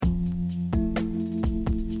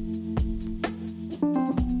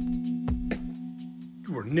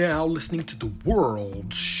now listening to the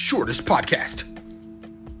world's shortest podcast.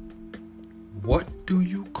 What do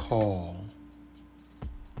you call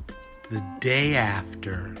the day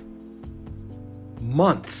after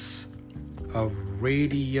months of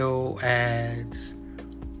radio ads,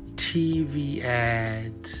 TV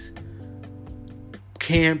ads,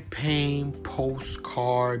 campaign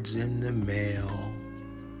postcards in the mail,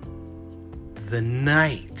 the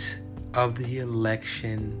night of the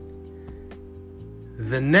election?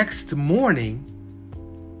 The next morning,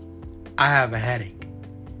 I have a headache.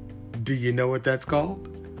 Do you know what that's called?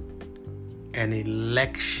 An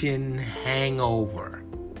election hangover.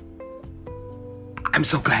 I'm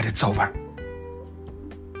so glad it's over.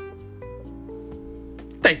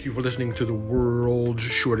 Thank you for listening to the world's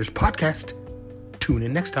shortest podcast. Tune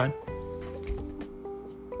in next time.